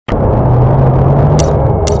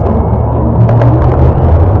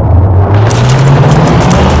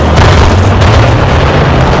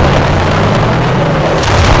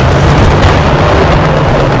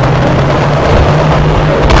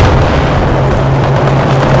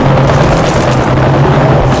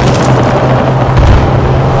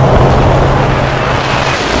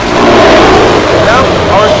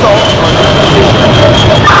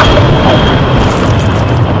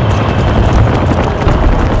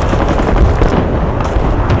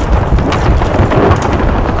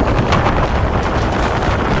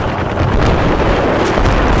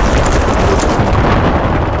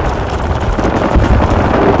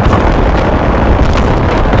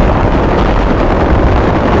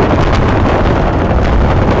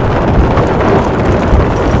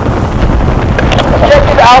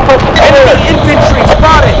Alpha secured. Enemy infantry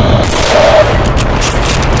spotted!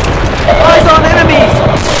 Eyes on enemies!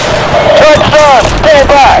 Touchdown, stand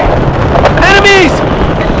by. Enemies!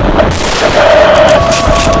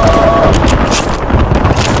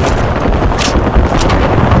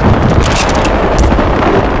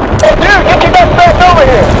 Dude, get your guns back over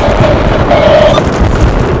here.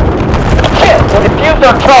 Shit, the defuse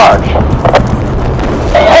on charge.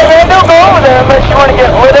 Hey man, don't go over there unless you want to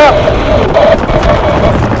get lit up.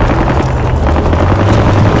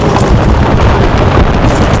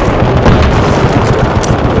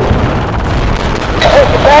 Hey,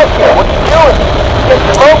 get back here. What you doing? Get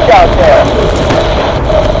smoked out there.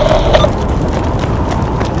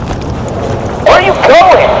 Where are you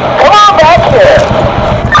going? Come on back here.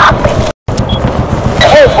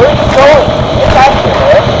 Hey, where are you going? Get back here,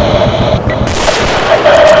 man.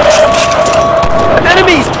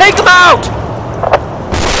 Enemies! Take them out!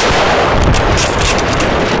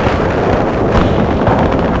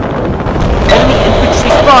 Enemy infantry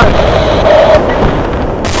spotted!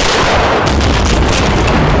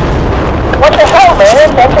 What the hell,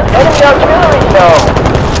 man? That's an enemy artillery zone.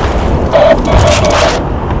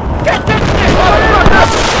 Get this shit!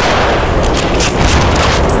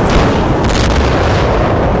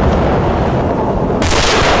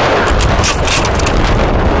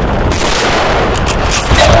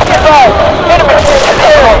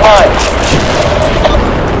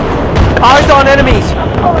 Eyes on enemies!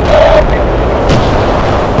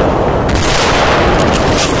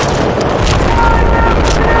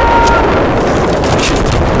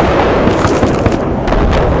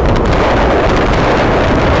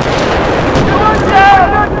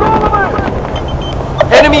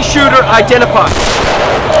 Enemy shooter identified!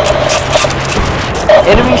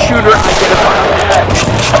 Enemy shooter identified!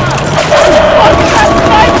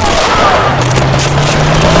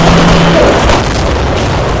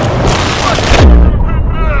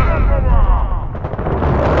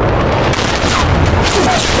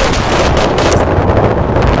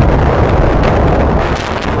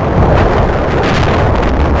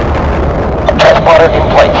 Transporter in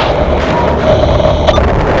place.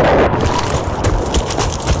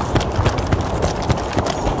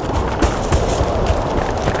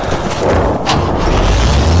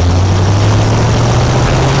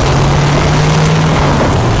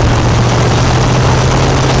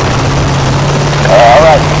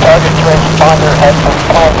 Alright, target transponder has been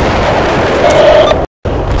planted.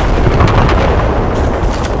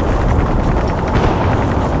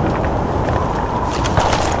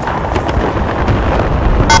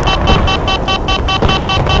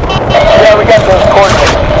 Yeah, we got those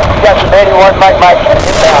coordinates. We got some 81 Mike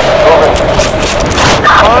inbound. Over.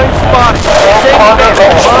 Mine spotted! Take them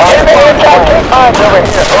out! Over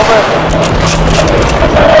here, over.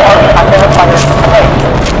 Identifier in place.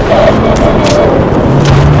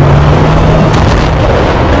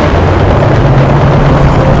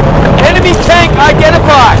 Enemy tank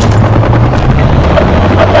identified!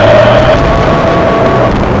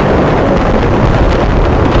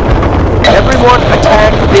 Everyone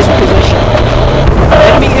attack this position.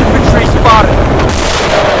 Enemy infantry spotted.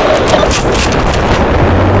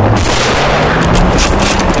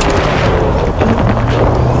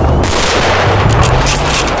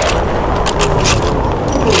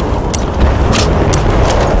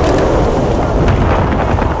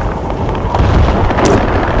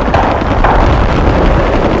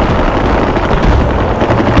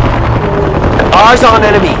 Eyes on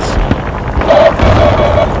enemies.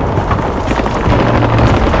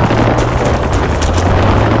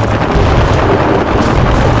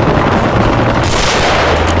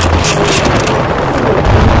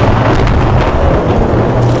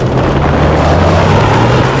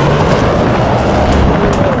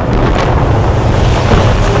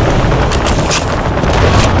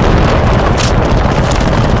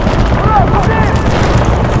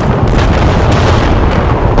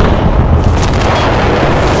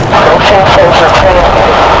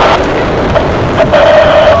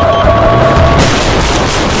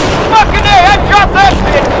 Fucking A! I dropped that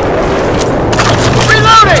shit!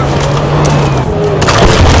 Reloading!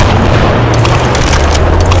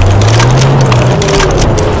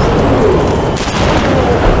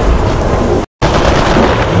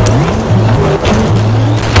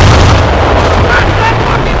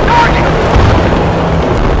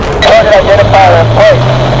 Target identifier in place.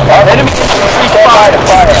 Enemy infantry spotted.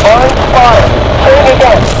 Mine spotted. Say it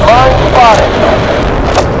again. Mine spotted.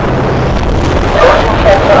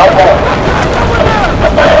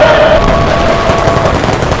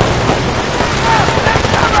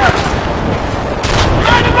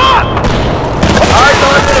 Line them up! Eyes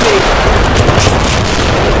on enemy!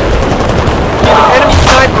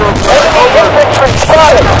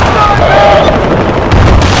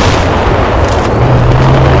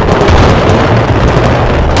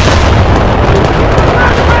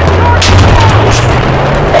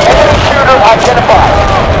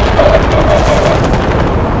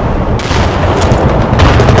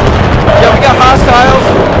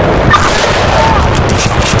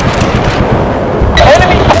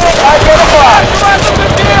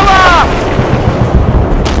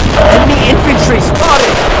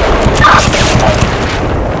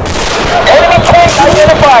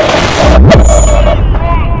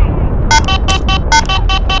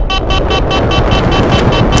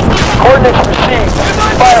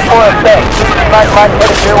 Mike,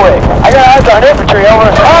 headed your way. I got eyes on infantry, over.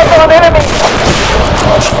 Eyes on enemy!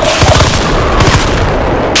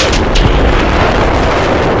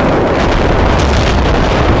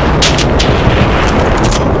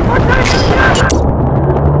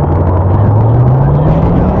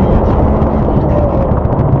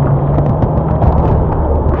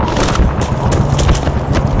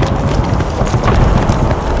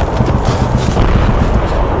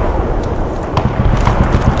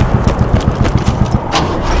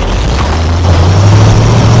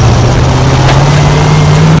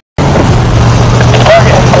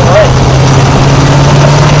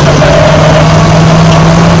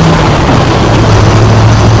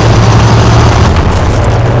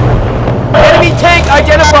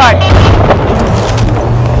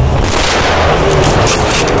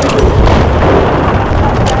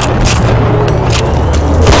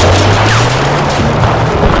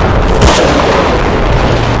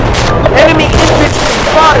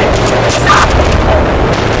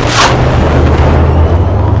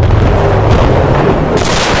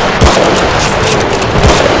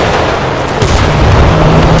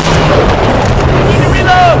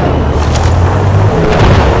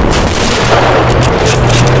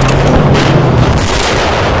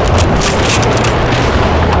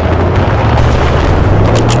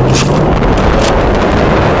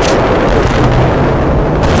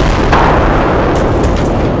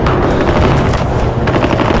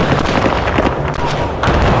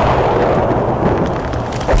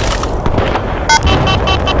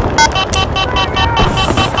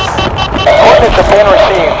 Been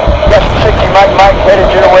received. Yes, 60 Mike, headed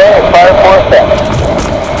your way and fire for effect.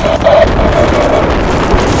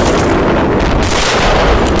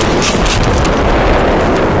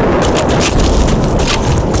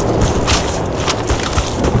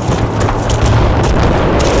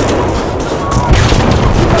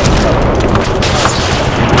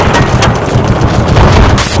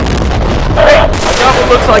 That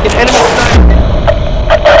looks like an enemy sniper.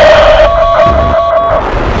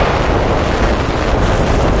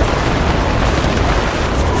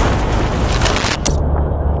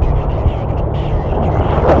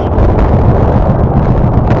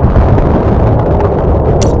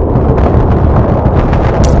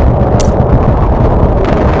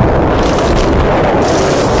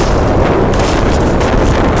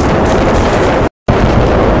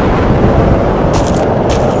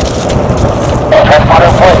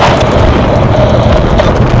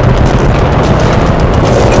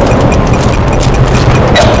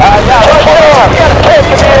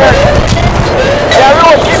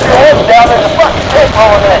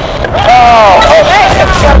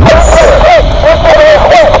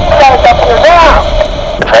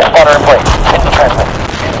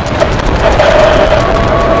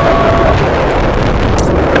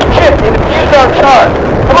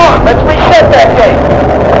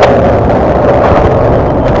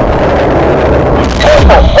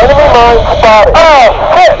 Oh,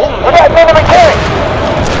 shit! We got enemy tank!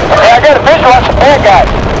 Hey, I got a visual on some bad guys.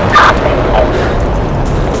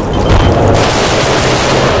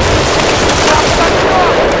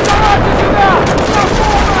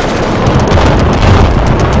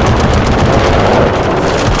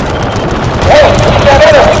 Hey, we got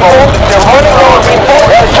enemy folks. They're running over people.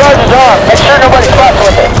 The charge is on. Make sure nobody fucks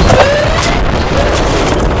with it.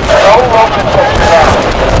 No motion sensor now.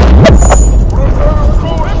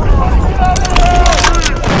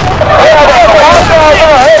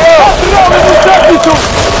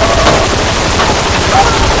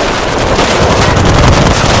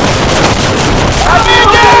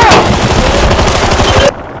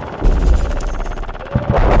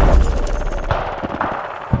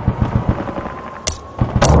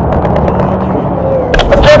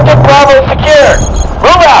 Objective Bravo secured.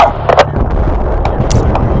 Move out.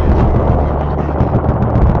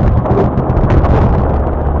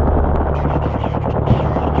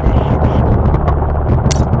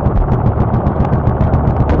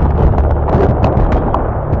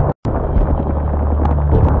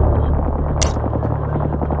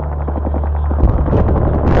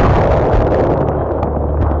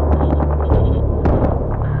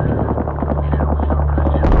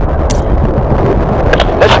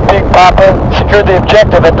 Papa, secure the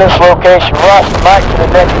objective at this location. Ross and Mike to the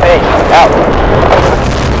next base. Out.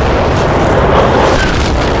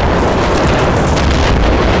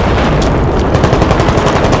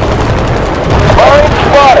 Mine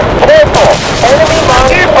spotted. Careful. Enemy mine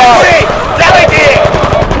spotted.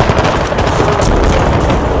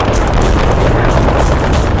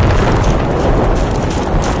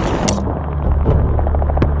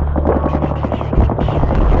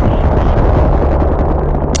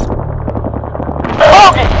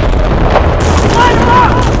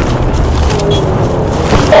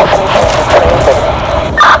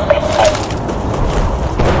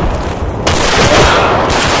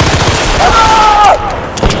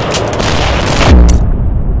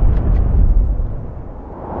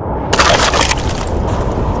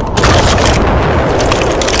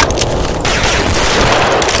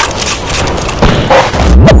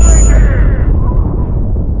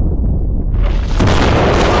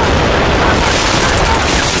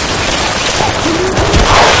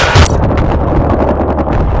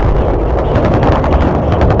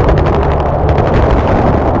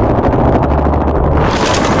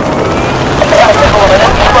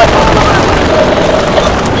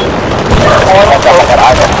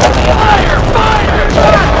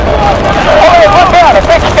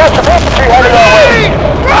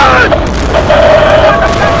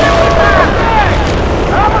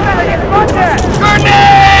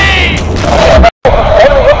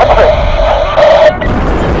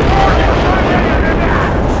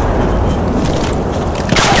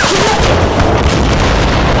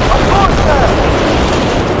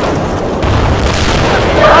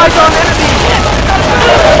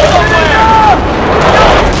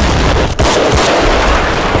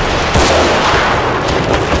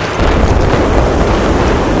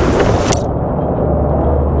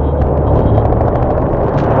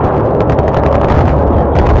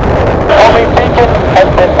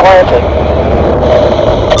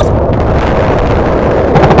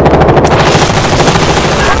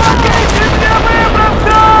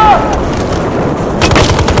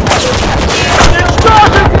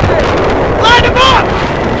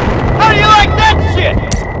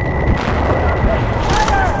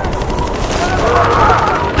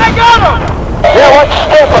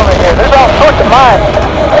 step over here. There's all sorts of mines.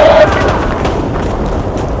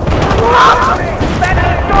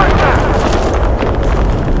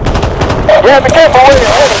 Yeah, be careful where you're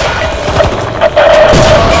headed.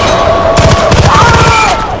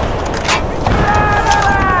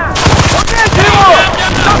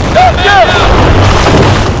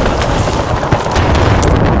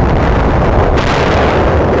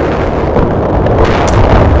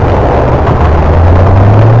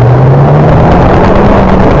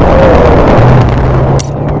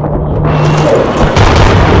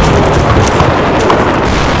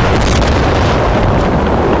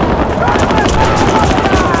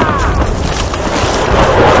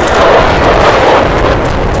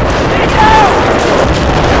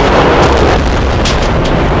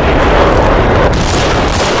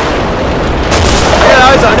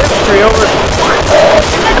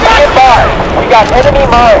 Enemy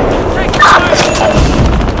mine.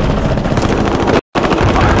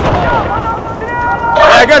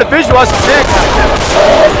 I got a visual on some tank.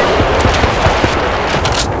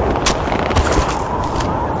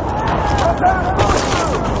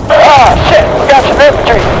 Ah, shit, we got some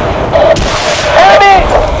infantry. Enemy!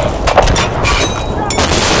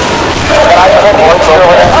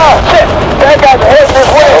 Oh, shit, bad guys are heading this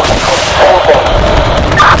way.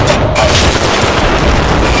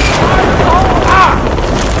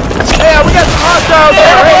 Yeah, we got some hostiles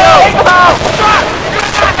there. Hey, yo! Come out!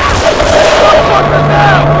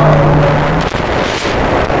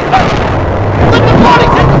 Let the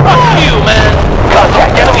bodies hit the fuck you, man!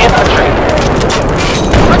 Contact enemy infantry.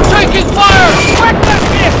 I'm taking fire! Quick, that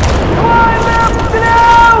shit! Come on, man! Get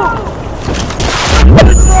out!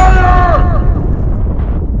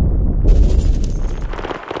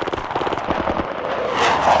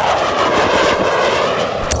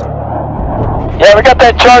 Yeah, we got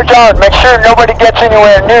that charge on. Make sure nobody gets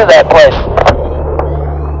anywhere near that place.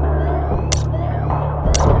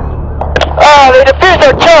 Ah, they defused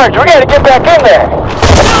our charge. We gotta get back in there.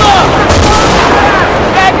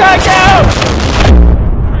 Bad guy down!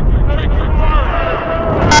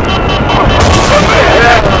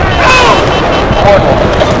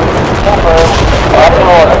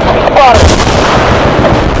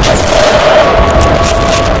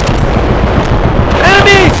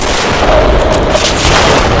 Enemies!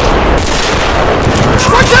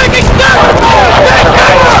 We're taking steps!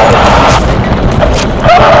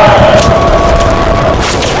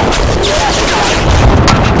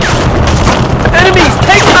 Enemies,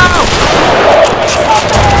 take them out!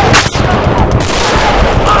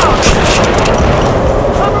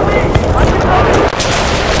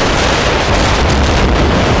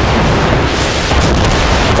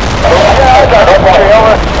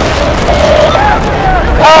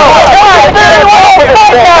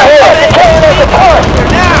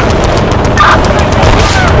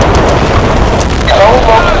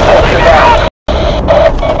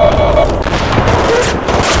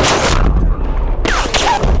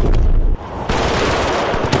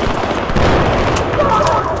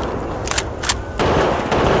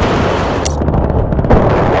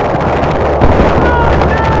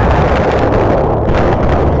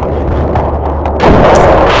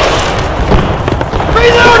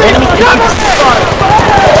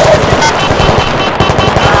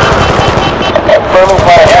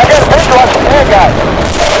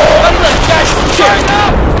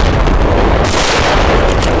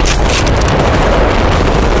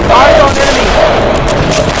 Eyes on enemy.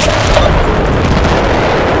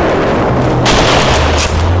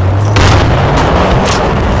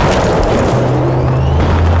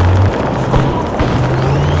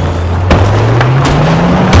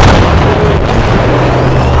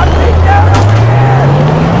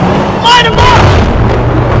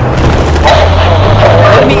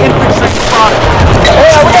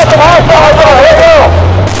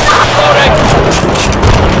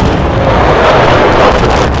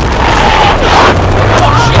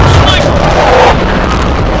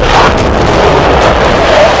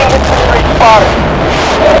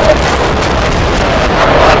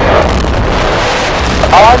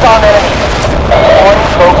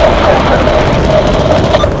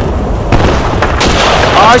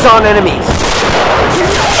 Eyes on enemies.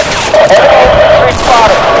 Enemy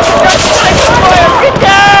spotted. Get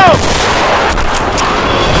down!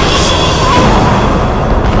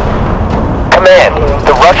 Command,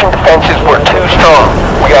 the Russian defenses were too strong.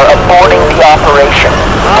 We are aborting the operation.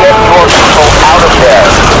 Get your people out of there.